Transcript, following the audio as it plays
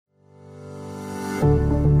The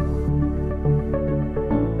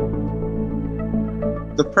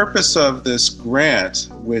purpose of this grant,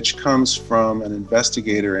 which comes from an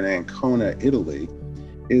investigator in Ancona, Italy,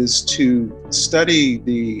 is to study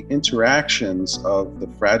the interactions of the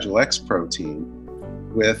Fragile X protein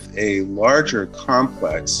with a larger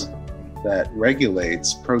complex that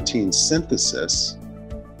regulates protein synthesis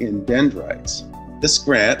in dendrites. This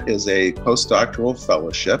grant is a postdoctoral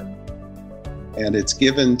fellowship, and it's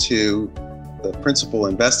given to the principal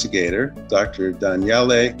investigator, Dr.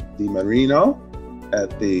 Daniele Di Marino,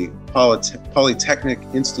 at the Polytechnic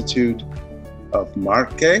Institute of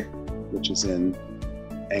Marche, which is in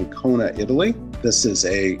Ancona, Italy. This is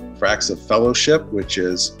a FRAXA fellowship, which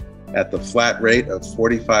is at the flat rate of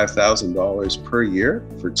 $45,000 per year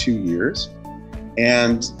for 2 years.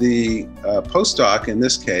 And the postdoc in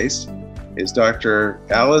this case is Dr.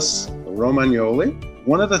 Alice Romagnoli.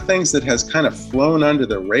 One of the things that has kind of flown under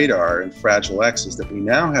the radar in Fragile X is that we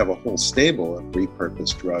now have a whole stable of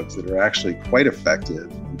repurposed drugs that are actually quite effective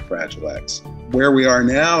in Fragile X. Where we are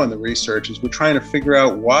now in the research is we're trying to figure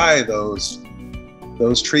out why those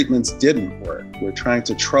treatments didn't work. We're trying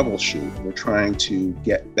to troubleshoot. We're trying to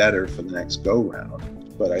get better for the next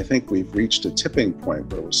go-round. But I think we've reached a tipping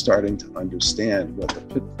point where we're starting to understand what the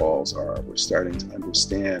pitfalls are. We're starting to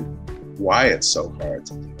understand why it's so hard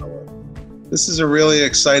to develop. This is a really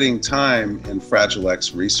exciting time in Fragile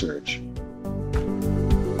X research.